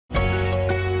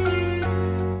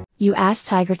You ask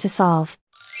Tiger to solve.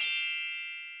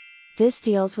 This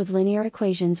deals with linear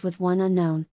equations with one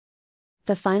unknown.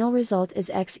 The final result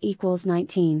is x equals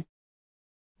 19.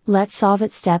 Let's solve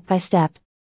it step by step.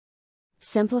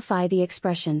 Simplify the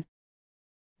expression.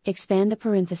 Expand the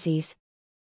parentheses.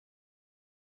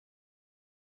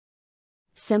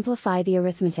 Simplify the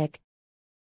arithmetic.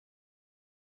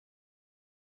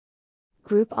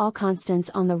 Group all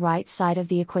constants on the right side of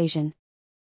the equation.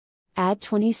 Add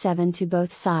 27 to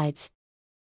both sides.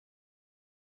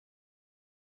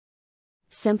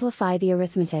 Simplify the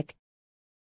arithmetic.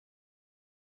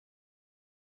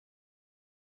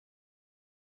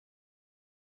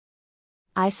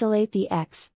 Isolate the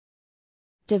x.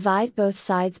 Divide both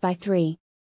sides by 3.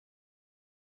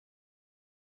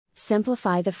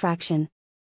 Simplify the fraction.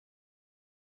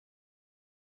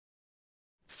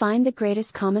 Find the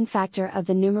greatest common factor of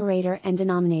the numerator and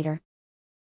denominator.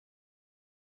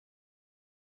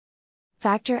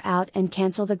 Factor out and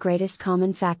cancel the greatest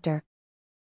common factor.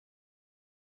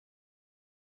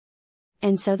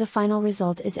 And so the final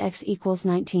result is x equals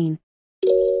 19.